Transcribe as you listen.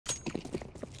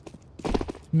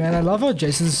Man, I love how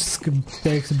Jason's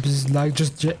text is like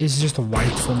is just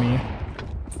white for me.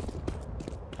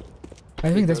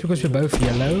 I think that's because we're both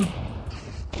yellow.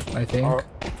 I think.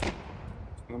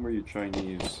 Remember you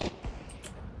Chinese.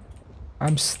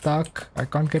 I'm stuck. I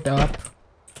can't get up.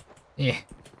 Yeah.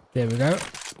 There we go.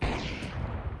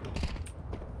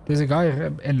 There's a guy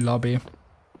in lobby.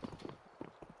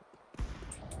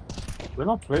 We're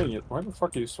not playing it. Why the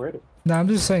fuck are you sweating? No, I'm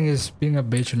just saying he's being a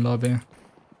bitch in lobby.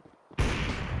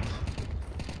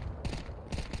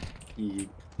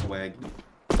 Waggy.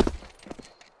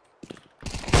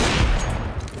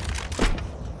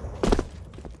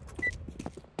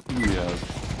 Yeah.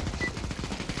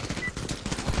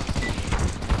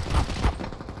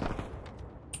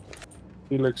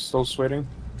 Felix still sweating?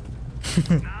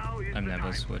 I'm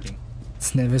never sweating.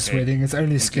 It's never sweating, it's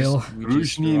only skill.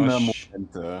 Różni na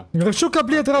momenty. Shuka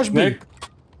bled rush B!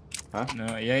 Huh?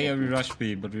 No, yeah, we rush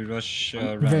B, but we rush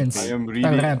Vents. ramp. I am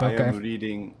reading, ramp, I okay. am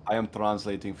reading, I am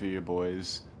translating for you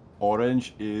boys.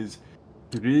 Orange is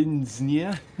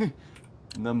Rinznia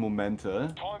na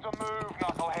momenta. Time to move,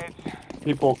 knuckleheads.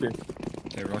 Keep walking.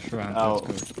 Okay, rush ramp, Oh.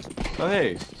 let's go. Oh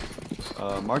hey,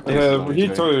 Mark Davis. He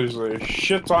told us a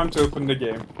shit time to open the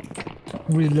game.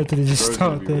 We literally just Bros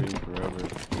will be started. waiting forever.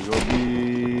 We will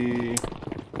be.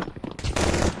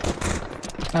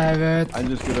 I have it. I'm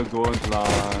just gonna go and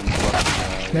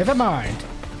land. Never mind.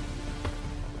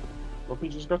 But he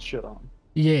just got shit on.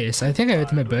 Yes, I think I hit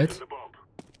him a bit.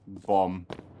 Bomb.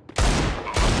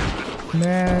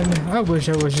 Man, I wish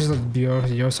I was just on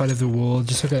your side of the wall,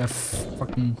 just look at a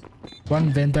fucking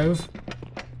one vent over.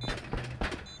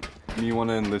 Me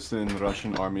wanna enlist in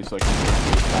Russian army so I can go to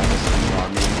the Pakistan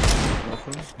army.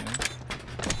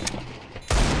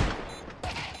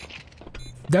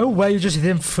 No way you just hit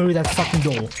him through that fucking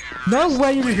door. No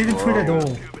way you just hit him through that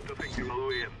door.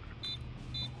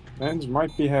 Mans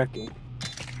might be hacking.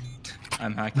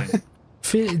 I'm hacking.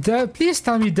 Please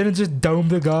tell me you didn't just dome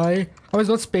the guy. I was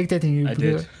not spectating you. I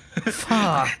did.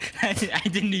 Fuck. I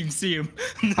didn't even see him.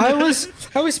 I was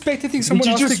spectating someone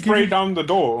Did you else just to give spray me- down the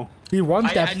door? He one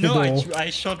tapped the door. I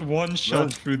shot one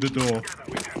shot through the door.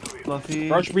 Fluffy.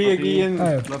 Rush B again.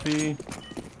 Oh. Fluffy.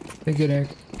 Thank you, Nick.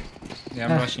 Yeah,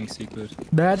 I'm rushing secret.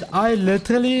 Man, I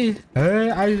literally,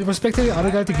 I was expecting the other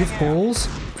guy to give calls,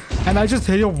 and I just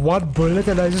hear one bullet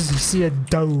and I just see a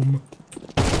dome.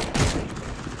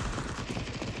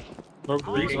 No,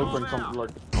 please open something like.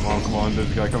 Come on,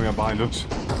 there's a guy coming up behind us.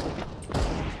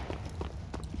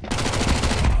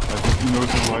 I think he knows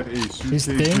him right. Hey, He's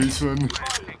shoot, dead. Jason.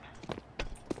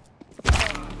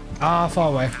 Ah, far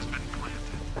away.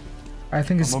 I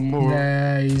think it's,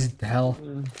 nah, he's hell.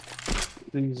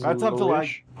 Bad time to lag.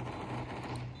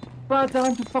 Bad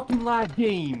time to fucking lag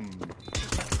game.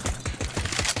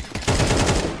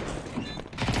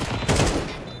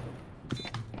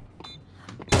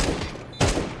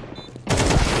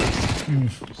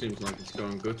 Seems like it's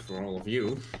going good for all of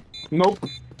you. Nope.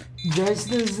 Just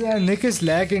Nick is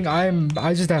lagging.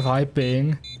 I just have high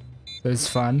ping, so it's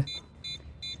fun.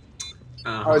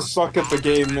 I suck at the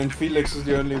game and Felix is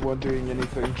the only one doing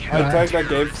anything. I tagged that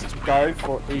guy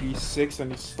for 86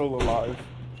 and he's still alive.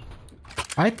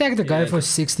 I tagged the guy for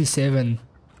 67.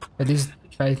 At least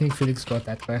I think Felix got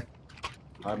that guy.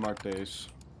 I marked days.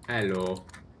 Hello.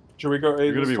 Should we go A?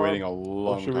 You're gonna be this waiting time? a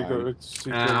long Or should we go time.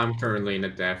 secret? I'm currently in a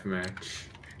deathmatch.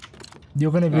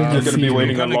 You're gonna be. You're gonna be field.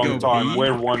 waiting a We're gonna long go time. B,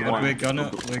 We're but 1-1.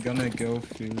 We're gonna go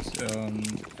through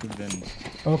vent.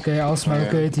 Okay, I'll smoke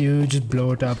Okay. it. You just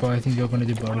blow it up. Or I think you're gonna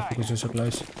do both because you're so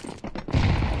close.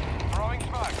 Throwing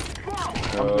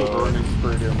smoke. I'm just running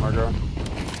spree here, my god.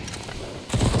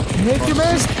 Nick, you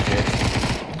missed.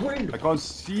 I can't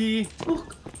see.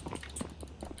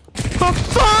 Oh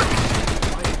fuck!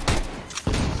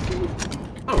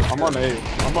 I'm on A.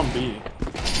 I'm on B.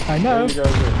 I know. There you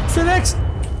guys are. Felix.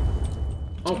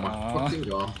 Oh my fucking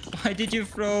god. Why did you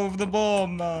throw the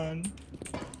bomb, man?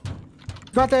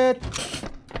 Got it.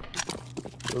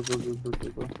 Go, go, go, go, go,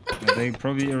 go. They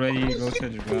probably already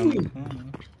rotated around.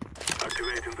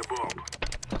 Activating the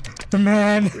bomb.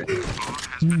 Man.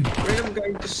 Random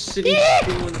guy just sitting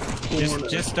still in the corner.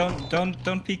 Just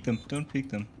don't peek them. Don't peek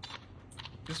them.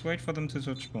 Just wait for them to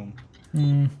touch bomb.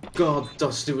 God,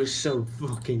 Dusty was so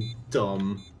fucking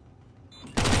dumb.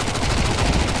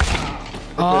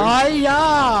 Ah,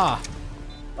 yeah.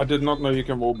 I did not know you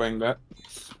can wallbang that.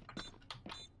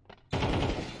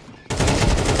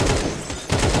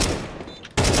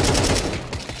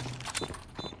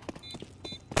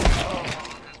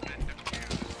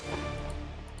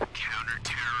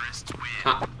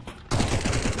 Ha.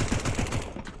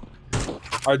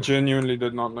 I genuinely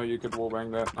did not know you could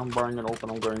wallbang that. I'm buying it open,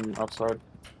 I'm going outside.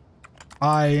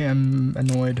 I am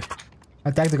annoyed.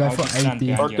 Attack the guy I'll for just stand 80.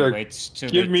 behind you and Okay, wait till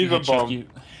give they me the headshot bomb. you.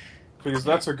 Because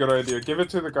that's a good idea. Give it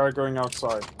to the guy going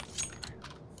outside.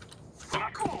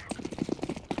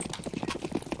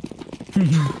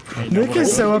 Nuke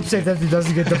is so upset that he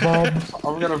doesn't get the bomb.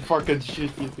 I'm gonna fucking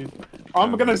shit you, dude.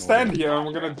 I'm gonna stand here.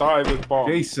 I'm gonna die with bomb.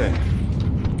 Jason,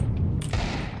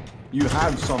 you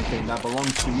have something that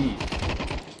belongs to me.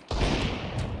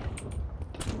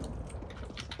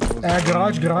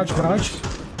 Garage.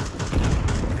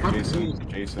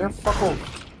 Jason. Yeah, fuck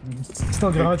off.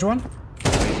 Still garage one.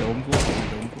 Deze omvoer.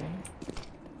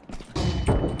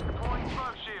 Deploying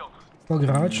smoke shield. Still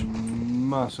garage.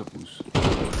 Massapoes.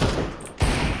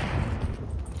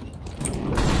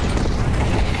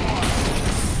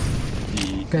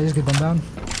 Okay, just get them down.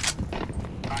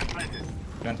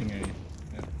 Planting A. Yeah.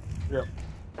 Yep.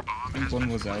 I think one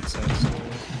was outside, so...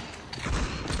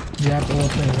 Yeah, all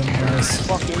of them, guys.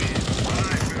 Fuck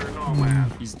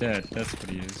it. He's dead, that's what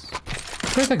he is.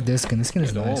 I like this skin. This skin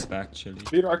is The nice. AWP actually.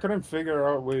 Dude, I couldn't figure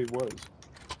out where he was.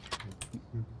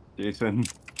 Jason.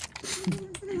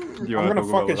 I'm gonna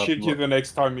fucking shoot you the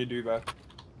next time you do that.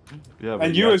 Yeah, but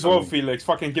And you as well, Felix.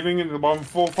 Fucking giving me the bomb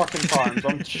 4 fucking times.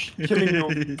 I'm killing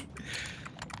you.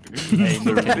 Hey,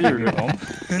 So can you you're- get home?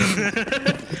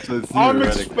 So it's I'm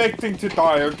theoretic. expecting to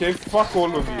die, okay? Fuck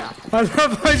all of you. I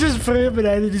love I just frame it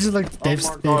and he's just like Oh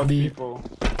my god, me. people.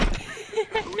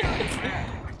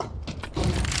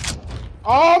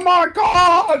 Oh my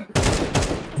god!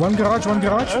 One garage. Flashing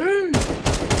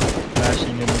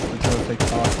in with the perfect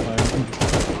path line.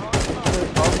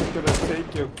 I'm gonna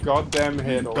take your goddamn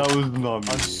head off. That was not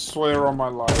me. I swear on my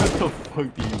life. What the fuck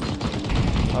do you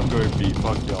mean? I'm going B,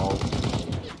 fuck y'all.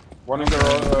 One in the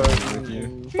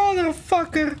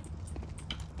Motherfucker!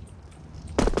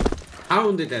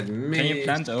 How did that miss? Can you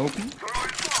plant open?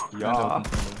 Yeah.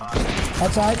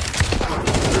 Outside.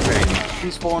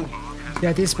 Despawn.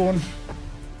 Yeah, despawn.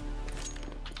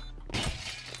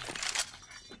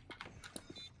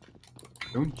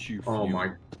 Don't you feel Oh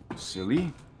my.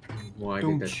 silly? Why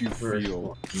Don't did that you first feel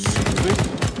one-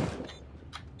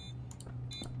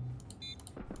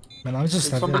 Man, I'm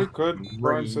just If somebody having could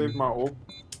try and save my ult.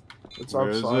 It's Where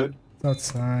is outside.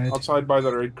 outside. Outside by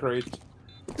the red crate.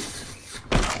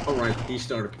 Alright, he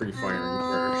started pre-firing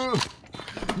first.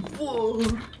 Whoa!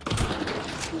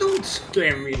 Don't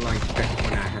scare me like that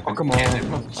when I have an come on.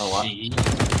 LMG. Oh, what?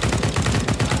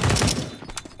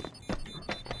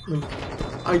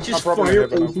 I just I'll probably fire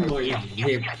have enough. over my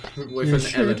hip with You an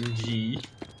should. LMG.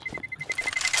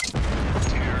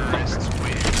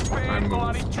 Big I'm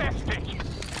bloody testing.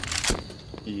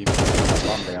 Keep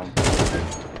calm down.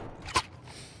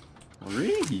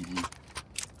 Really?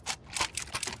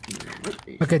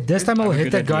 Okay, this time I'll Have a hit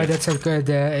good that guy idea. that's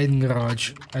there in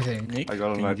garage, I think. Nick, I got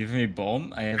a can you knife. give me a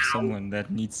bomb? I have someone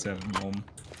that needs a bomb.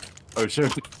 Oh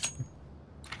shit.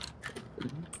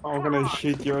 I'm gonna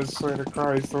shoot you, I swear to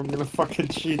Christ. I'm gonna fucking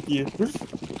shoot you. Throwing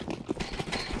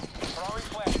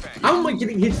flashbang. How am I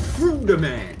getting hit through the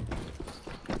man?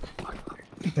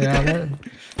 Yeah, that,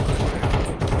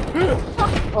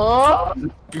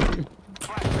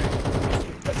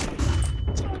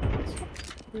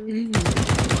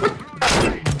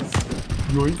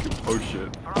 Yoink. Oh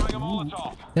shit. Throwing a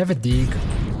Molotov. they have a dig.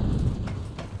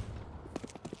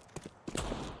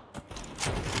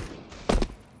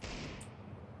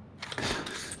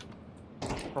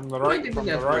 From the Why right, did from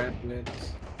he the have right.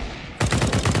 ratlets?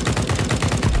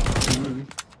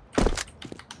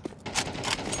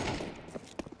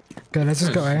 Okay, let's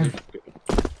just go in.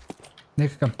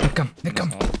 Nick, come. Nick,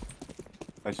 come.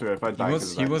 I swear if I die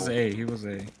He was A, he was A.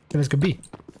 Okay, let's go B.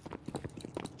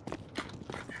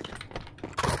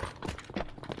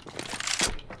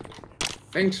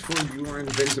 Thanks for your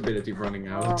invincibility running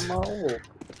out.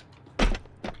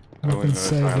 Weapon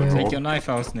save. Take your knife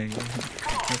out, Nick. Go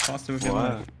faster with your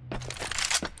What? knife.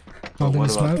 Not in what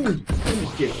the about-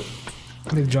 smoke. Kill.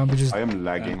 Nick jump, just. I am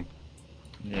lagging.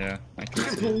 Yeah, I can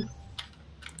see.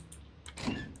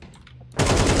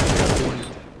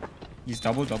 He's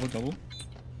double.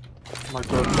 My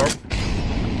god, top.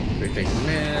 They take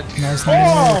mid. Nice.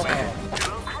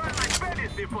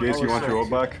 Jace, you want your ult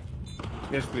back?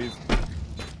 Yes, please.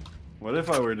 What if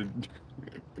I were to...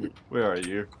 Where are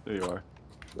you? There you are.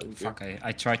 Fuck,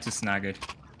 I tried to snag it.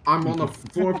 I'm on a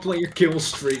 4-player kill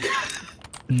streak.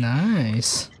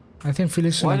 Nice. I think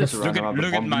Felix should Why like does a it run around the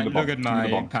bomb? Give me the bomb. Look at Give me the my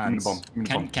bomb. pants. Give me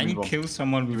the bomb. Can Give me you the bomb. kill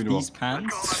someone with Give me the these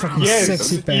pants? fucking Yes,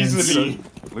 sexy pants. easily.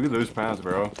 Look at those pants,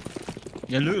 bro.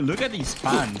 Yeah, look at these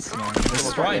pants, man. The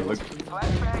stripe. Look,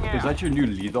 Flashbang is out. that your new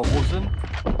leader, Olsen?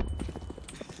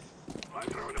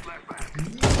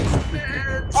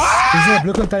 Is there a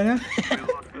blue container?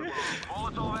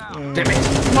 Molotov out. Damn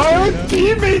it! My own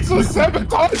teammates are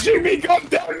sabotaging me,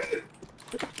 goddammit!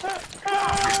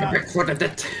 Back for the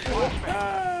dead.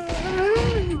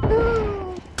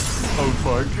 Oh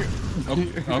fuck.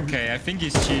 Oh, okay, I think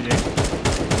he's cheating.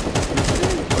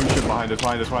 Oh shit, behind us,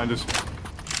 behind us, behind us.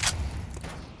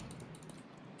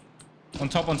 On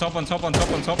top, on top, on top, on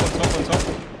top, on top, on top, on top.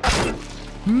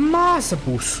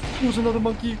 Massapus. There's another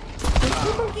monkey.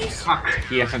 Fuck,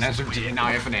 he has an SMG and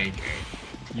I have an AK.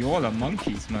 You all are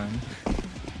monkeys, man.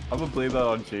 I'm gonna blame that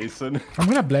on Jason. I'm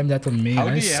gonna blame that on me. How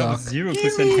I do you have suck.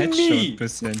 0% mean me? headshot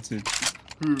percentage?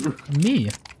 Me?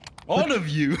 All of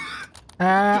you!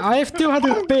 I have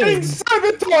 200 Being ping.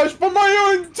 sabotaged by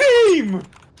my own team!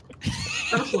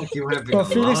 Sounds like you have Oh,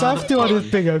 Felix, I have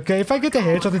 200 ping, okay? If I get a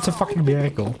headshot, it's a fucking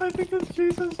miracle. I think that's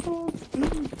Jason's fault.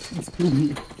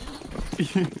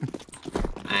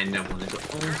 And that one is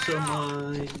also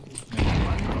mine.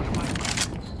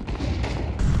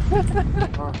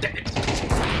 Damn it.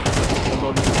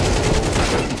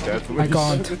 I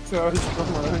can't.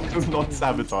 It was not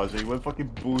sabotaging, we're fucking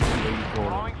bullshitting the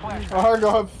corner. I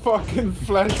got fucking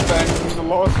flashbanged in the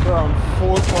last round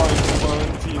 4 times in my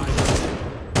own team.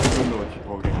 I don't know what you're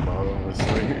talking about,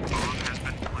 honestly.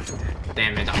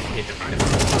 Damn it, I hit the right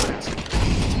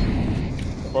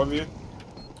Above you.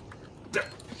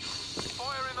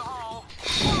 Fire in the hole.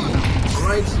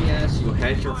 Right, yes, you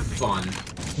had your fun.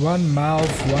 One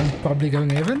mouth, one probably going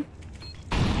heaven.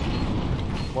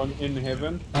 One in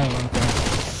heaven. Oh,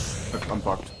 okay. I'm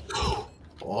fucked. Oh,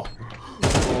 oh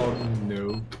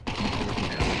no.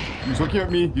 He's looking at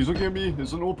me, he's looking at me.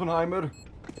 It's an Oppenheimer.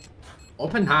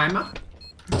 Oppenheimer?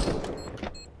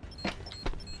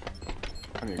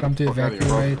 Come to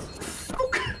evacuate.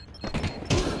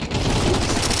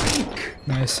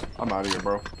 Nice. I'm out of here,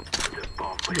 bro.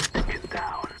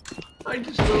 I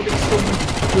just noticed so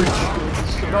much good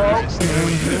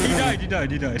shit. He died, he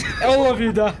died, he died. All of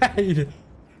you died.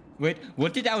 Wait,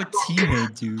 what did our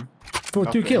teammate do? For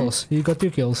 2 kills. He got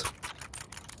 2 kills.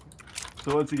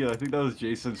 So once again, I think that was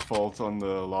Jason's fault on the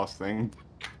last thing.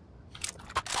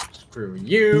 Screw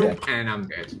you, Yeah. and I'm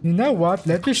dead. You know what?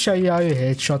 Let me show you how you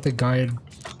headshot a guy.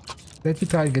 Let me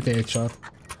try and get a headshot.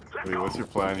 Wait, what's your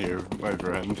plan here, my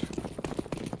friend?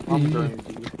 I'm going to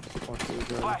be.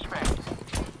 Flashbang.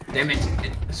 Damn it,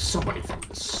 and somebody from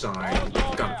the side. You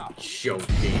gotta be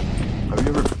joking. Have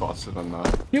you ever busted on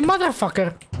that? You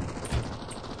motherfucker!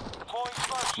 Deploying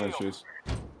smoke No shield. shoes.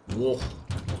 Whoa.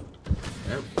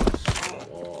 That was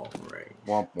alright.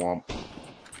 Womp womp.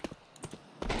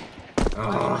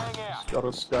 Ah, Hang out. Got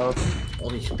a scout. all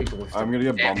these people with I'm the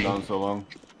gonna get damn bombed down so long.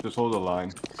 Just hold the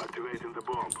line.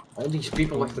 All these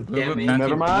people with the Wait, damn wait, AK.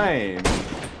 Never mind.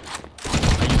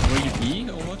 Were you B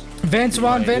or what? Vents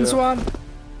one, vents one.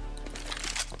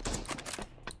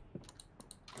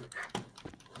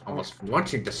 I was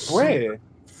watching the Where?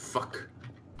 Fuck.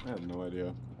 I have no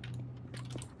idea.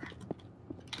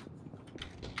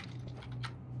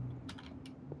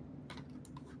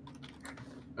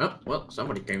 Oh, well,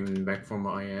 somebody came back from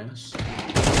my ass.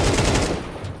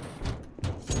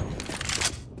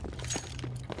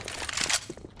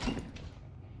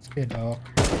 You know.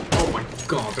 Oh my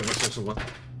god, there was also one.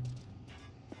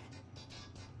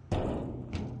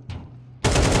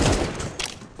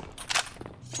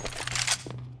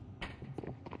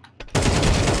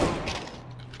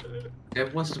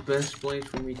 That was the best place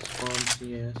for me to spawn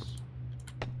CS.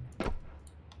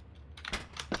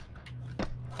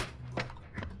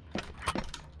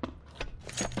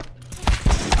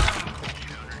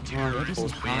 What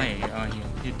is high? Ah, you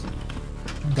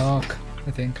hit. Dark,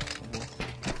 I think.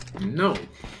 No!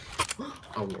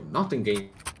 I will not engage.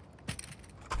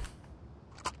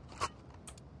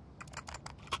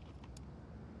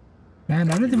 Man,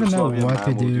 I don't even know Yugoslavian what to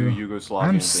man will do. Yugoslavian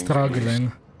I'm things,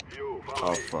 struggling.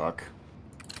 Oh fuck.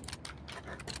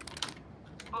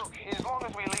 Look, as long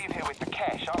as we leave here with the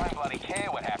cash, I don't bloody care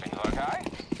what happens, okay?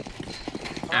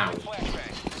 Ow.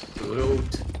 Flashbang.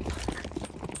 Loot.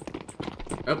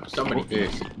 Oh, somebody Okay.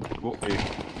 is. Okay.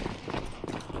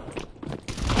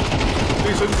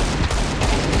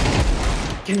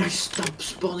 Can I stop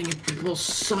spawning at people's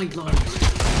sidelines?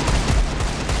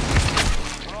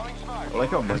 Throwing smoke. I like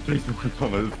how much he's worked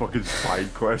on a fucking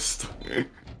side quest.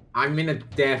 I'm in a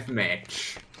death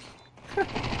match. I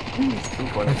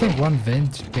think one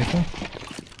vent, careful.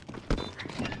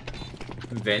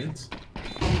 Vent.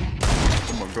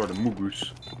 Oh my god, a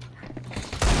Mugus.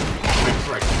 That's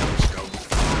right, no scope.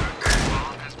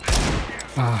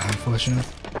 Ah, unfortunate.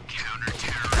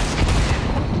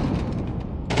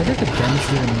 I think the damage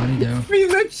did the money though.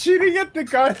 He's like shooting at the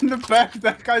guy in the back.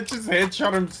 That guy just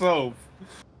headshot himself.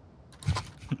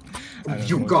 I don't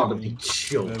You know gotta what be mean.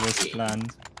 chill. That was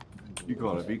planned. You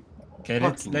gotta be. Okay,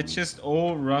 let's just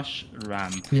all rush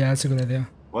ramp. Yeah, that's a good idea.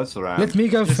 What's the ramp? Let me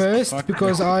go Just first fuck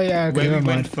because it. I Where we never went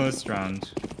mind. first round.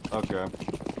 Okay.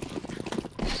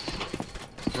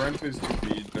 Ramp is to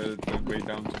B, the way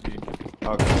down to B.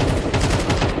 Okay.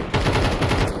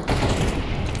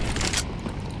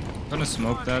 I'm gonna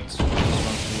smoke that. Just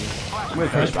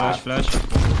Wait, want to flash. flash.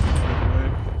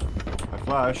 I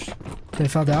flashed. They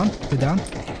fell down. They're down.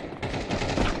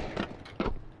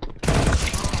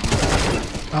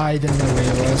 I didn't know where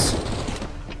it was.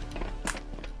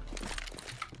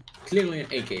 Clearly an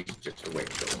AK is just a way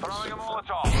to go. Throwing a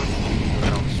Molotov.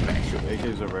 Not special.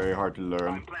 AKs are very hard to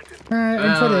learn.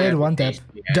 And for the head, yeah, one tap.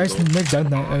 yeah, Jason, cool. Nick don't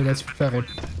know. Oh, that's very.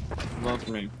 Not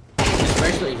me.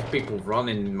 Especially if people run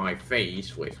in my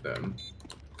face with them.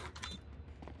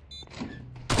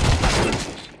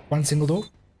 One single door.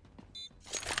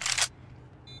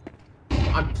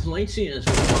 I'm playing CS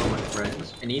with one of my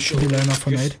friends, and he Should be low enough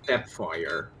for just nade. step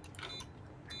fire.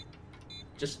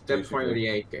 Just step fire the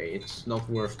AK, it's not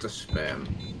worth the spam.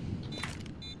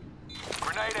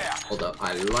 Grenade out. Although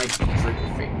I like the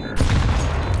trigger finger.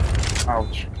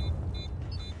 Ouch.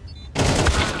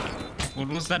 What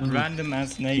was that random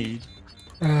ass nade?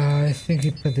 I think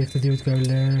he predicted he would go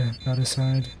there, other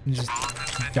side. He just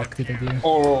jacked it at you.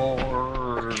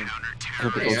 Or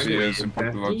typical Hey, I know CS and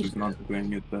popular is not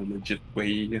playing it the legit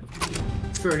way.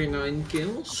 39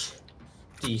 kills.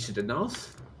 Decent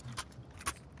enough.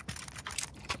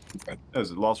 That was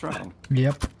the last round.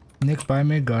 Yep. Nick, buy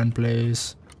me a gun,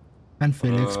 please. And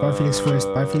Felix. Buy Felix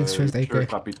first. Buy Felix first, AK. Sure,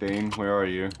 Captain. Where are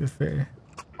you? Fair.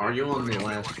 Are you on the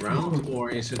last round, or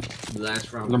is it the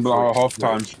last round? The before half you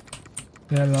time.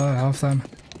 Yeah, halftime.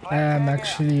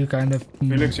 Actually, you kind of.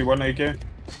 Felix, you want AK?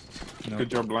 No. Good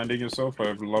job blinding yourself.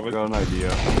 I love it. Got an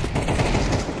idea.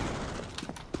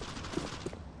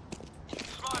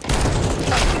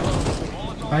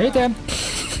 I hit him.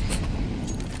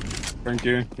 Thank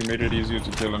you. You made it easier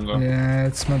to kill him though. Yeah,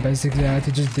 it's my basically. I had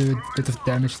to just do a bit of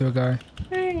damage to a guy.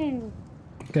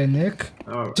 Okay, Nick.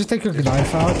 Oh, Just take your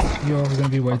knife out. You're gonna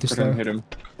be way too Couldn't slow. hit him.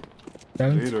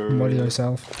 Don't Later. muddy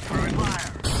yourself.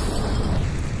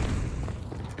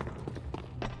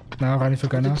 Now running for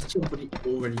gun did out. somebody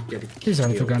already get a kill? He's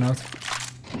running for gun out.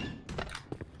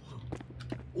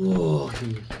 Oh,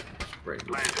 he sprayed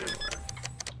me.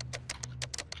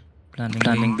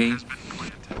 Planning B.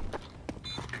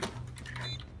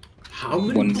 How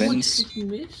many One bullets vents. did he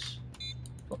miss?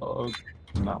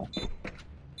 No.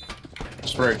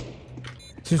 Spray.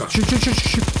 Shoot.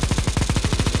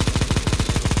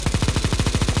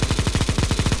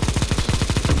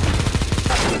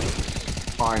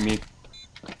 Find me.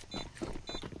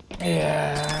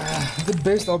 Yeah, the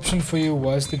best option for you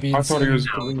was to be in I thought he was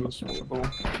small- doing this.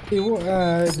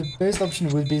 Oh. The best option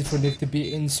would be for Nick to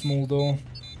be in small door.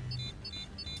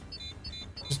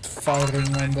 Just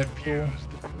firing on that door.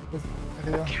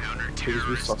 Area. Because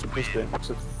we suck at this game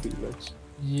except for Felix.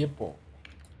 Yep.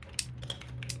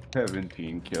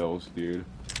 17 kills, dude.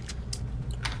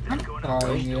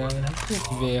 Trying, yeah. It's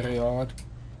very hard.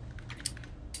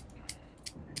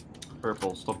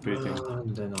 Purple, stop beating.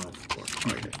 And then I've got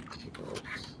fighting.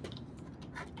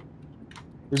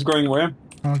 Who's going where?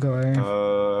 I'll go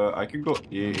A. I can go.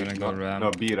 Yeah, I'm gonna go ramp.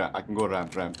 No, B ramp. I can go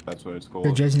ramp. That's what it's Okay,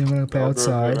 called. Jason, you're gonna play I'll go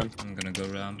outside. Raven. I'm gonna go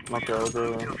ramp. Okay, I'll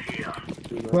go. Do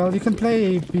that. Well, you can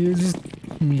play. You just.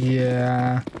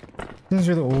 Yeah. This is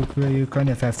really awkward. You kind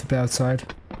of have to play outside.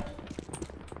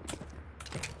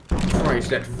 Christ,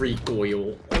 that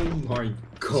recoil. Oh my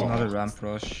It's not a god. ramp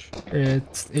rush.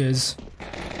 It is.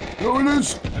 No, it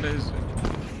is. What is it?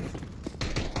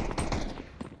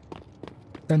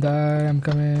 Don't die, I'm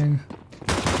coming.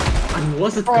 And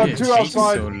was it Oh, good? two Jeez,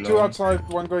 outside, so two long. outside,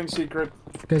 one going secret.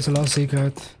 Okay, it's the last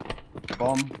secret.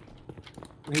 Bomb.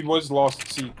 He was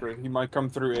lost secret. He might come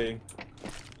through A.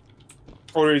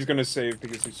 Or he's gonna save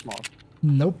because he's smart.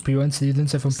 Nope, you didn't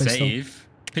save on pistol. Save?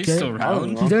 Pistol Yeah,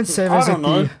 round? know. You don't save I as a don't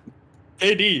know.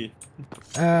 T.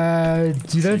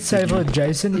 AD. You don't save on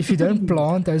Jason. If you don't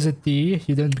plant as a T,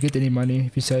 you don't get any money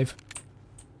if you save.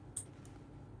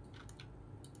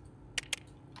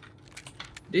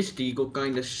 This deagle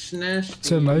kinda snazzy.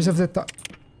 So most of the time.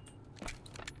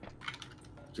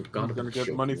 You I'm gotta gonna get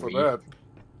show money for me. that.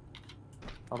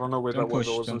 I don't know where Don't that was.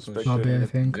 push, I wasn't don't push. I'll be, I spectating.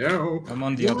 think. No. I'm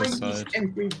on the other Why is side.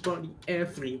 everybody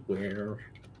everywhere?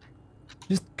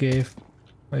 Just give.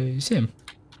 Wait, you see him?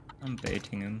 I'm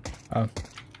baiting him. Oh.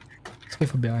 Let's go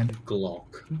from behind.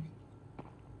 Glock.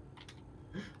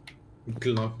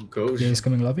 Glock goes Yeah, he's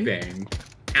coming lobby. bang.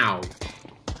 Ow.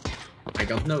 I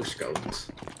got no scoped.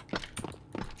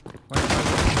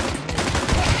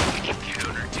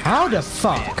 How the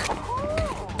fuck?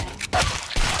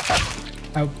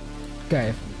 Oh.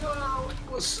 Okay. No,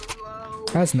 it was so low.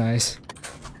 That's nice.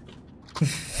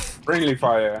 Friendly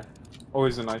fire.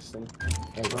 Always a nice thing.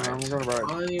 Alright. I'm gonna buy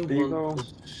I Eagle. want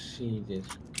to see this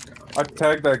I guy.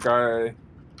 tagged that guy.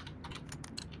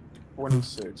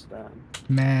 26, damn.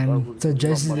 Man, so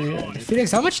Jason,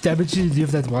 Felix, how much damage did you do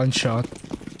with that one shot?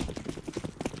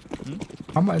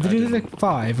 How much? Did you do like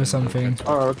 5 or something?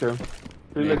 Oh, okay.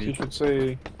 Felix, Maybe. you should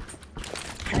say.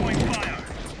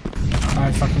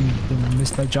 I fucking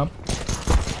missed that jump.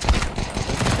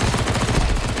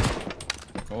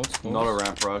 Goals. Not a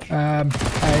ramp rush.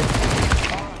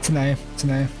 It's an A. It's an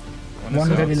A. One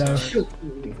very low.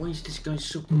 Why is this guy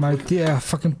so My dear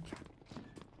fucking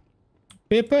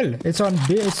people, it's on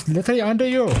B, it's literally under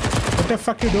you. What the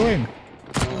fuck you doing?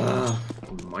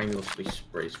 mindlessly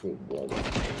sprays for wall?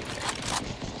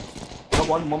 Got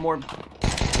one more.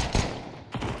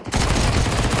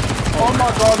 Oh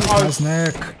my god, Nice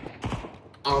Nuke.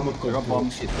 I'm a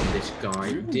bullshit on this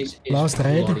guy. This is Last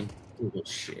raid. bloody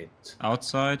bullshit.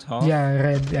 Outside, half. Yeah,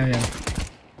 red, yeah.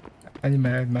 I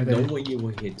made No way you will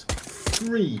hit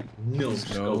 3 no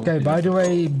scope. Okay, by the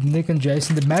way, Nick and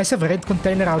Jason, the massive red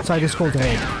container outside is called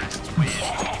raid.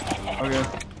 Okay.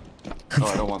 Oh,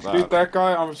 I don't want Dude, that. that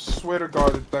guy, I swear to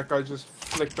god, that guy just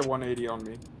flicked a 180 on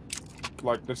me.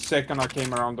 Like, the second I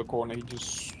came around the corner, he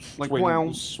just Like,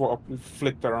 wow. swapped and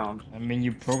flicked around. I mean,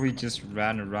 you probably just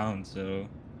ran around, so.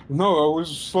 No, I was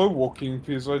slow walking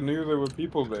because I knew there were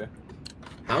people there.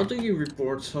 How do you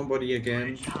report somebody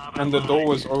again? And the door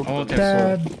was open. Oh,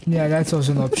 Tab, yeah, that's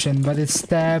also an option, but it's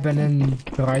tab and then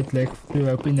right click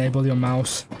to enable your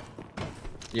mouse.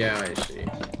 Yeah, I see.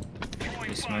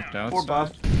 You smoked Poor outside.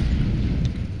 bastard.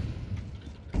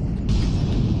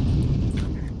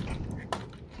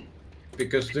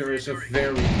 Because there is a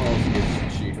very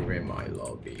obvious cheater in my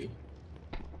lobby.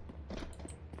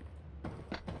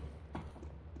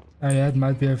 Oh yeah, it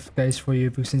might be a case for you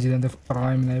because since you don't have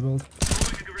Prime enabled.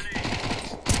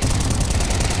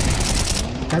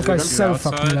 That guy's so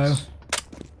fucking low.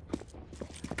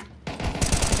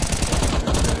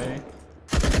 Okay.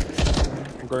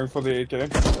 I'm going for the AK.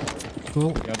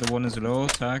 Cool. The other one is low,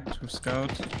 tagged with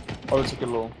scout. Oh, it's a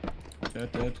low.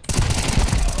 Dead.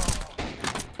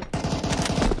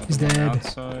 He's One dead.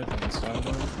 outside, and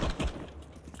silo.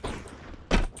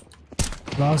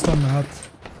 Last on that.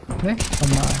 Nee? On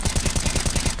that.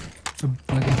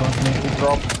 Like above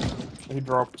me. He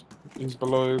dropped. He's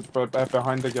below, but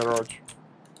behind the garage.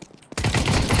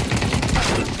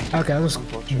 Okay, that was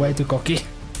way too cocky.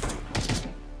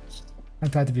 I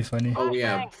tried to be funny. Oh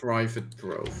yeah, private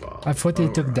profile. I thought he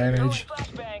took damage.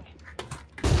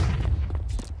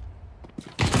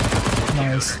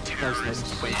 Nice.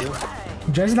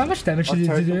 Jason, how much damage did you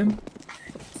do to him?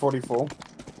 44.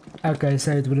 Okay,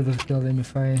 so it would have killed him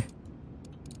if I...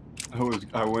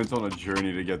 I went on a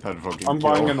journey to get that fucking I'm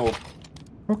kill. buying an ult.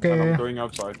 And Okay, I'm going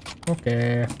outside.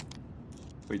 okay.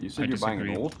 Wait, you said I you're buying an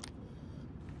disagree. ult?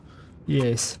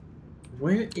 Yes.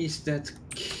 Where is that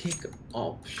kick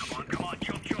option?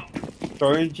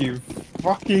 Don't you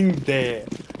fucking dare.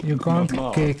 You can't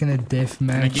No. kick in a death Can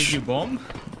I give match. you bomb?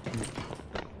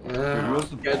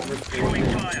 Get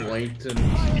reported blatant.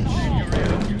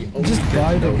 Just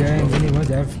buy the game, then you won't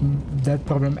have that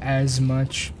problem as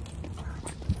much.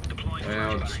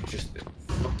 Well, it's just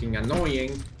fucking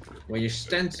annoying when you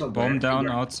stand somewhere Bomb down and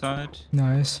your, outside.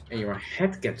 Nice. and your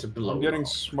head gets blown. I'm getting off.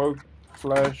 smoke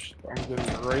flashed. I'm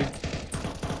getting raped.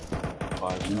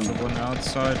 Another one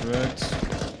outside, red.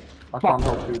 I can't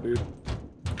help you, dude.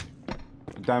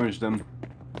 Damaged him.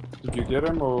 Did you get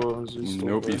him or is he still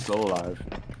Nope, there? he's still alive.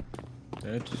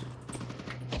 Dead.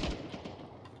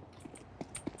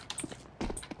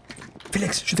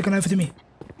 Felix, shoot the gun over to me.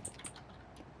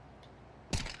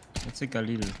 It's a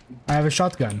Galil. I have a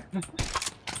shotgun.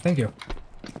 Thank you.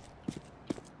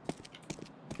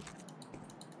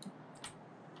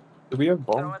 Do we have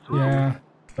bomb? Yeah.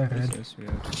 Go ahead. Yes, we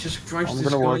have. Jesus Christ, I'm this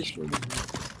gonna guy's watch.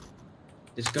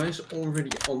 this guy's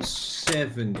already on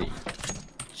 70.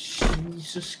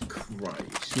 Jesus I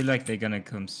Christ. feel like they're gonna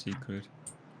come secret.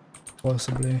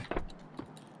 Possibly.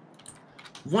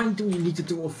 Why do you need to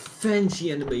do a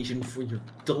fancy animation for your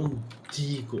dumb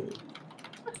deagle?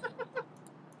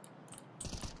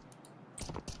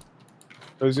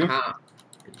 Is he? Ah,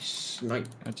 snipe.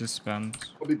 I just spammed.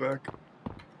 I'll be back.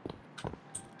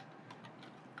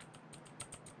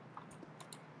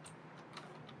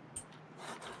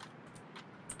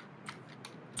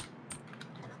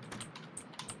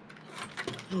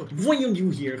 Why are you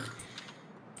here?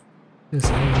 This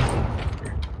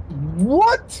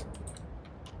What?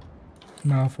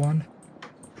 mouth one.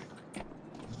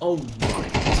 Oh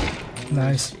my.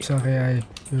 Nice. Sorry,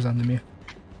 he was under me.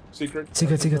 Secret.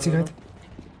 Secret.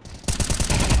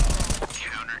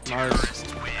 Nice.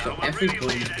 So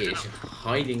everybody is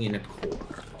hiding in a corner.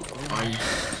 I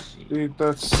see. Dude,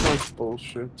 that's such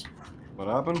bullshit. What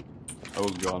happened? I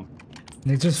was gone.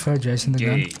 Nick, just throw Jason the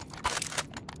gun.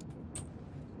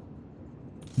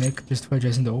 Nick, just throw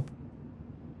Jason the AWP.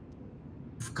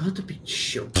 You've got to be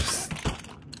choking.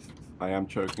 I am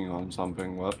choking on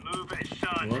something. What?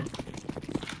 What?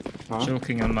 Huh?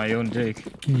 Choking on my own dick.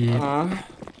 Yeah.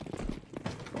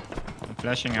 I'm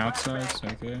flashing outside, so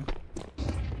okay.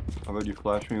 How about you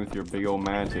flash me with your big old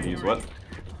man titties? What?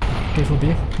 Careful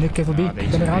B. Nick, careful B. they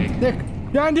Turn too around. big.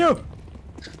 Nick, behind you!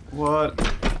 What?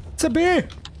 It's a B!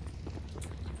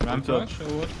 Ramp rush or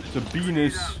what? It's a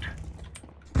penis.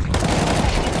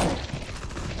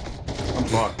 I'm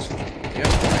fucked.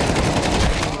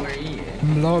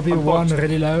 Lobby I'm 1, fucked.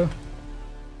 really low.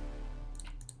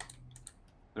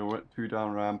 There were 2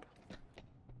 down ramp.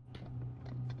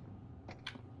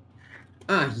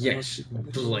 Ah, yes.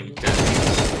 Blade that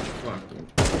fucking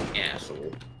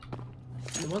asshole.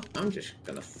 You know what? I'm just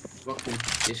gonna fucking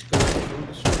disconnect from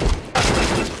the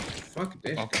server. Fuck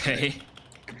this. Okay.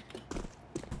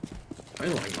 I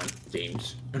like my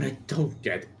games, and I don't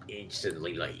get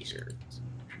instantly lasered.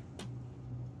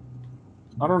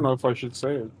 I don't know if I should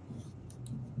say it.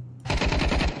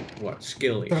 What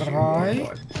skill issue? Right. Or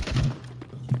what?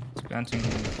 It's planting in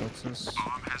the boxes.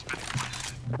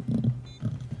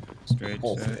 Straight.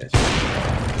 Obvious.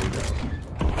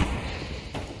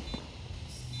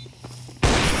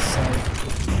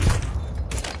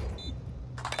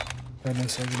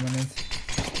 Goodness, every minute.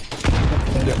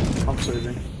 Yeah, I'm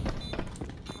saving.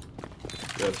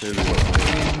 Yeah,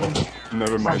 seriously.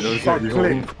 Never mind. Those are the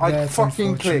only- I That's fucking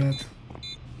unfortunate. clicked.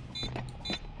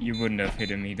 You wouldn't have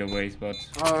hit him either way, but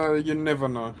You never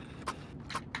know.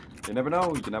 You never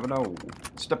know. You never know.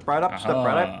 Step right up. Step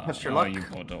right up. Test your luck. You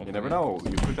got all You never the way. know.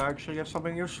 You could actually get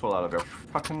something useful out of your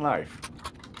fucking life.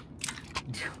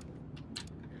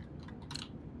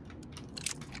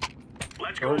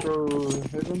 Should I go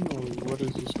heaven or what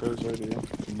is this guy's idea?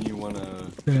 You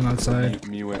wanna Going outside.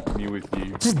 me with you?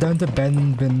 Just don't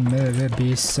abandon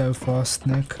B so fast,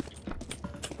 Nick.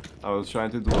 I was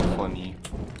trying to do a funny.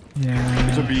 Yeah.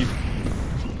 It's a B.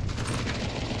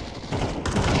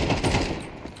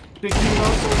 Picking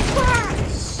up so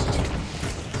fast.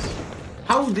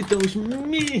 How did those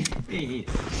miss?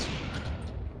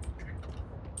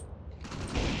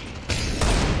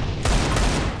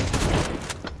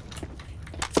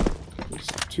 There's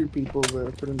 2 people there.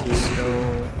 I couldn't do it.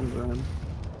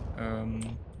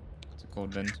 What's it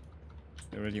called then?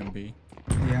 They're already on B.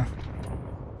 Yeah.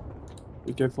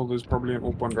 Be careful, there's probably an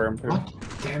open ramp here. What?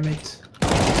 Damn it.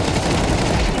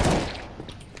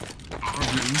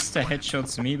 He insta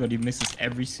headshots me, but he misses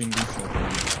every single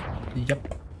shot.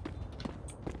 Yep.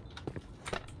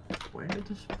 Where did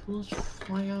this bullets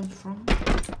fly out from?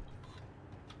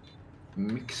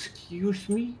 Excuse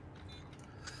me?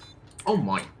 Oh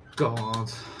my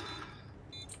god.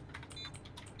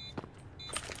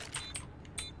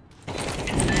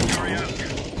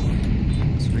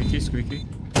 Squeaky.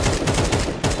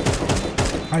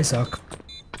 I suck.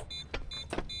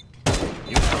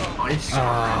 I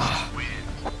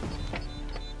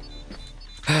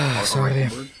Sorry.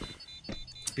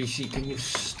 PC, can you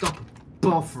stop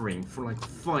buffering for like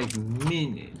 5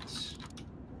 minutes?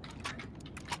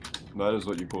 That is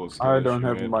what you call a skill I don't issue,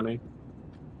 have man. money.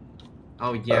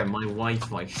 Oh yeah, my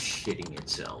Wi-Fi shitting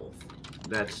itself.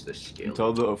 That's the skill.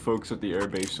 Tell the folks at the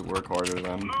airbase to work harder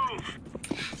then.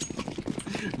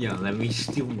 Yeah, let me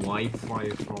steal Wi-Fi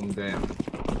from them.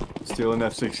 Steal an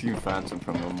F-16 Phantom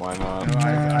from them, why not? No, I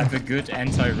have a good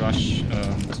anti-rush tip. I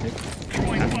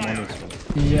have a Molotov.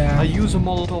 Yeah. I use a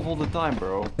Molotov all the time,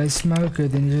 bro. They smoke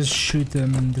it and you just shoot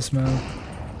them in the smoke.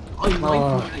 I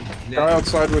like Guy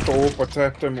outside with the AWP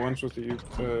attacked him once with the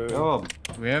Oh,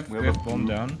 We have bomb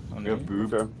down on we have A.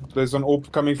 boob. Okay. There's an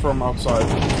AWP coming from outside.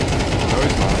 No,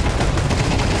 he's not.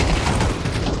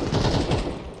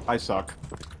 I suck.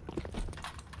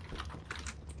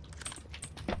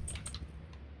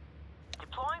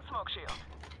 Deploying smoke shield.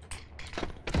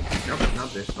 Nope,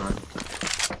 not this time.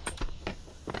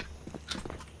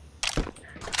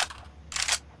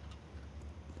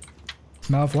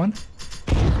 Mouth 1. The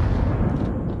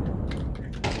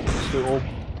AWP.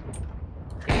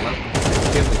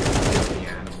 Kill the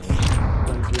animal.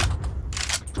 Thank you.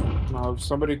 Now, if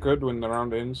somebody could, when the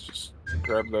round ends, just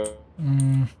grab the.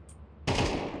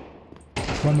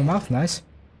 One more mouth, nice.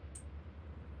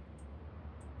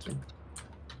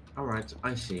 Alright,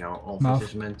 I see how Office Mouth.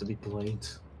 is meant to be played.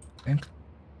 Think.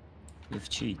 With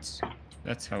cheats.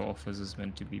 That's how Office is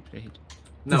meant to be played.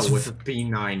 No, It's with a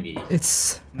P90.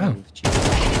 It's No,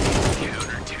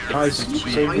 Nice.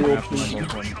 Save you OP.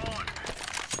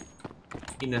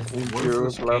 In a Thank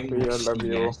worthless you, Fluffy, game, I love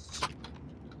you. yes.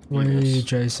 Wait,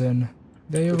 Jason.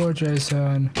 There you go,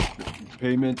 Jason.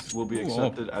 Payments will be Ooh,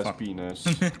 accepted oh, as fuck. penis.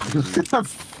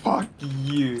 Fuck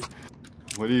you.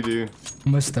 What do you do?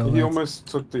 Almost He it. almost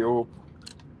took the orb.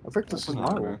 I think this is my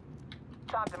orb.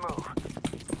 Time to move.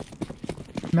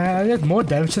 Man, I did more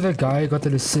damage to the guy who got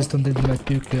an assist on the like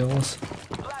 2 kills.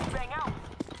 Flashbang out.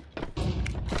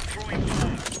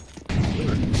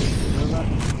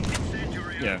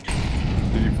 yeah.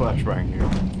 Did you flashbang here?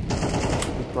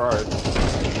 Right.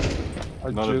 I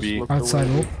Not a just B. looked Outside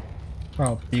away. wall.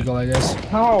 Oh, Beagle, I guess.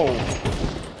 How?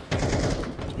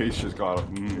 Case just got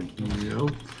him.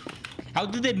 Nope. How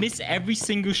did they miss every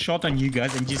single shot on you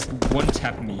guys and just one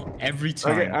tap me every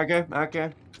time?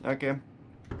 Okay.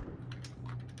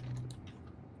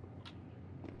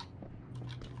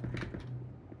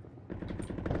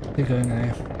 They're going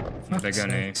A. They're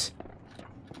going A.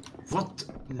 What?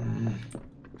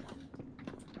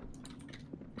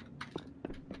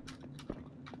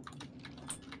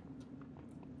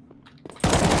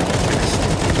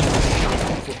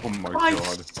 Oh my 5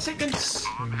 god. seconds! Save,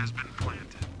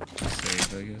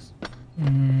 I guess.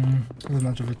 Wasn't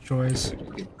much of a choice.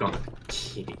 You gotta be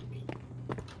kidding me.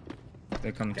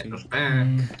 They're coming Get to us you. back.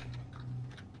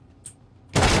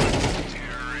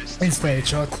 Insta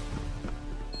headshot.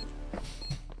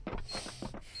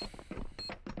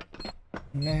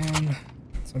 Man.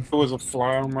 There was a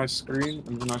fly on my screen,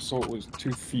 and then I saw it was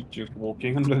 2 feet just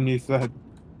walking underneath that.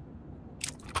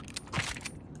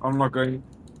 I'm not going.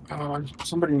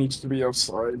 Somebody needs to be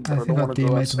outside, but I I don't think our want to go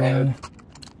teammates outside. will.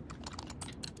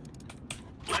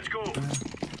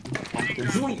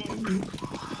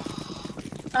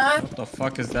 What the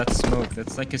fuck is that smoke?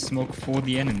 That's like a smoke for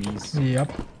the enemies.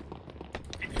 Yep.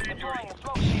 Deploying a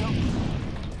smoke shield.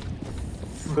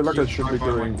 I feel like I should be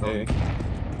doing A.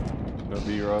 No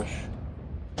B rush.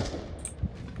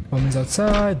 Bomb is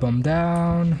outside, bomb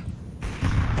down.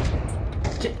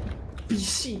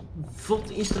 PC, wat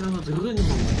is er aan het runnen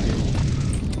momenteel?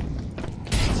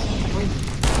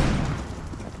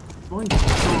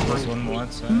 There's one more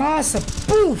outside. Massa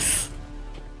poof!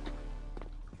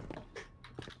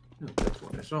 No, that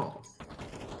one is off.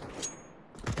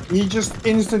 He just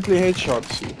instantly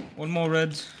headshots you. One more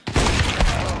red.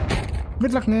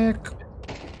 Good luck, Nick.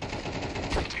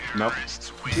 Nope.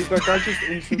 Dude, that guy just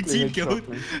instantly Team headshot killed.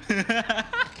 me.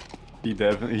 He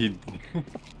definitely.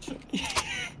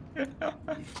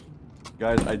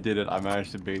 Guys, I did it. I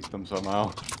managed to bait them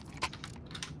somehow.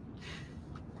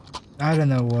 I don't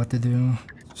know what to do.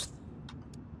 Bust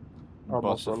the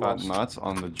also fat lost. nuts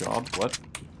on the job. What?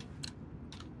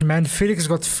 Man, Felix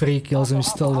got 3 kills and we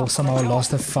still somehow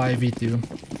lost a 5v2.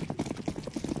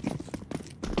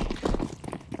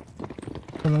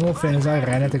 The normal thing is I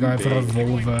ran at the guy for a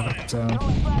revolver, so...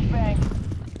 Flashbang.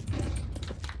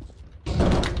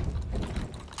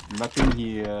 Nothing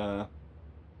here.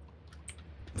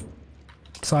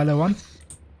 Silo 1.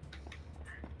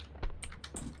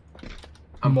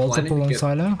 I'm Multiple planning on to get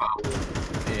silo. power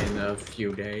in a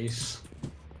few days.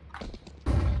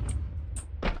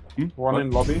 One in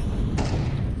lobby.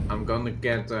 I'm gonna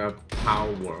get a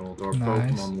Power World or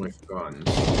Nice. Pokemon with guns.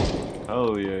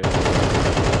 Oh yeah.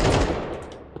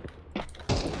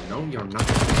 No, you're not.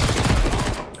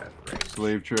 That race.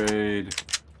 Slave trade.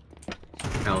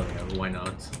 Hell yeah, why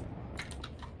not?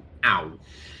 Ow.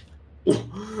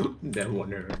 That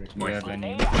one hurt. Do you have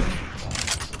any?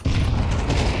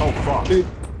 Oh fuck. Dude.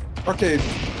 Okay,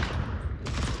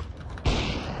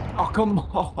 Oh come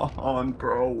on,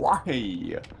 bro.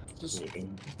 Why? just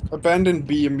abandon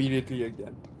B immediately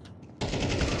again.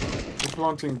 We're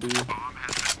planting B.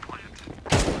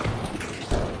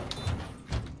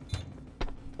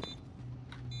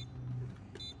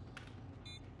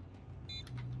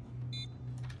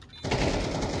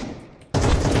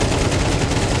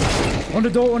 On the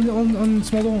door, on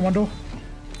small door, one door.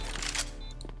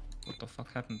 What the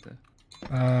fuck happened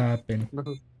there? Pin.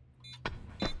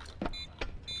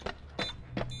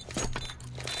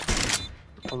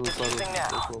 Other side of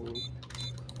now. the wall.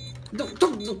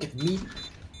 Don't look at me.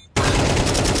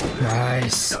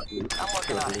 Nice. I'm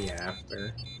working on it. Shortly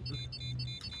after.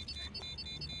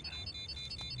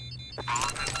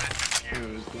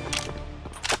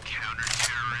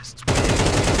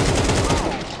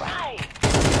 Right.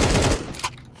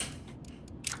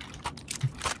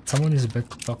 Someone is a bit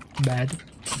bad.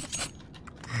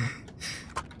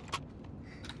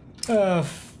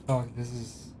 Fuck, this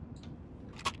is...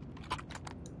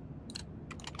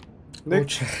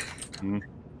 Nick, Oh,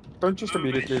 don't just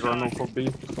immediately run off of B.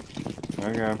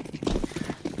 Okay.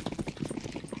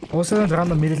 Also don't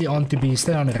run immediately onto B,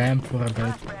 stay on the ramp for a bit.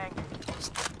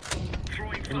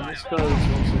 And this guy is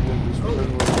also doing this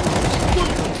weird way.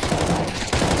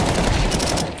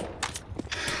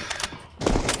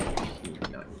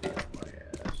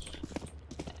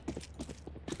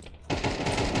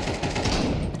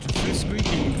 Too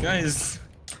squeaky, guys.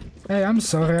 Hey, I'm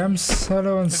sorry, I'm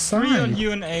solo on There's 3 on side.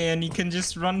 you and A, and you can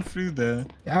just run through there.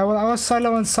 I was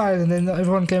solo on side, and then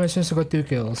everyone came as soon as I got 2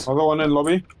 kills. Other one in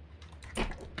lobby.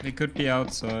 They could be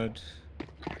outside.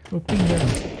 Open them.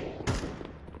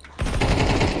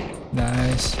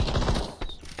 Nice.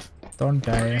 Don't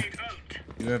die.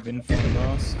 Do we have info on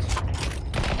last?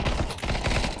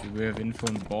 Do we have info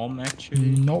on bomb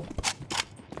actually? Nope.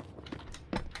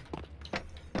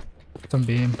 Some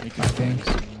beam, I think.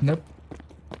 Nope.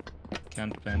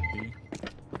 Can't plant B.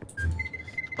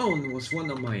 Oh, and there was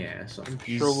one on my ass. I'm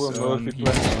He's Sure will know if he he's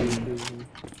plans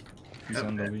He's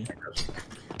on the way.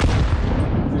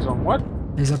 He's on what?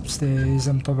 He's upstairs, he's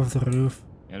on top of the roof.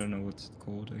 I don't know what's it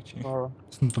called actually.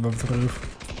 He's on top of the roof.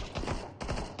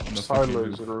 The Silo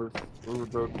fucking is the roof.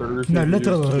 roof. The roof No, you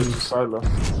literal use to get roof. the silo.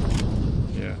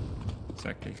 Yeah,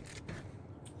 exactly.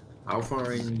 How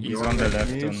far in He's your on the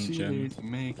left It's on too Gen. late to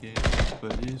make it,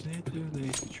 but is it too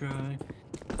late to try?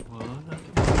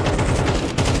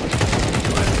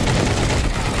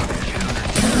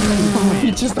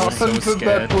 He just I'm so answered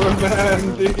scared. that poor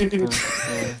man, dude.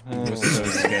 I'm so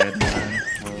scared, man.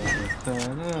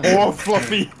 Oh,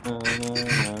 Fluffy.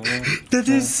 Did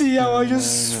you see how I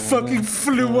just fucking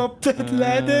flew up that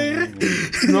ladder?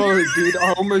 No, dude,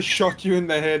 I almost shot you in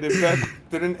the head. If that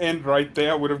didn't end right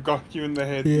there, I would have got you in the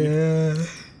head. Dude.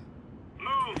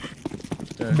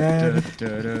 Yeah. Da,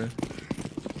 da, da.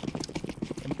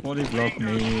 Body block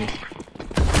me.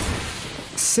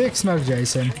 6 smoke,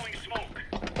 Jason.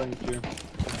 Thank you.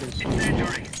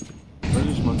 Where's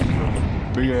this monkey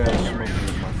from? Big ass monkey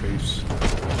in my face.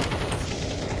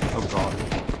 Oh god.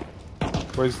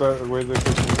 Where's that? Where the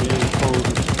kitchen be? Cold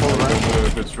I don't know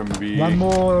if it's from B. One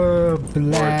more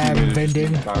blab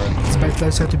vending. It's by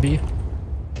closer to B.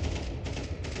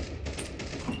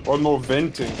 One more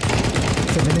venting.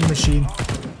 It's a vending machine.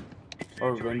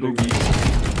 Oh, vending.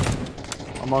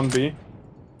 I'm on B.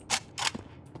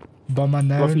 Bomb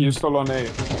Fluffy, unknown. you still on A?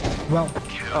 Well,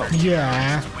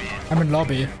 yeah. I'm in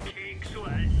lobby.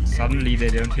 Suddenly they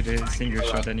don't hit a single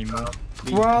shot anymore.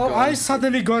 Well, I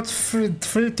suddenly got 2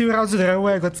 rounds in a row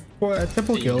where I got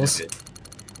triple kills.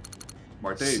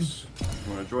 Martes,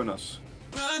 you wanna join us?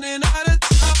 Running out of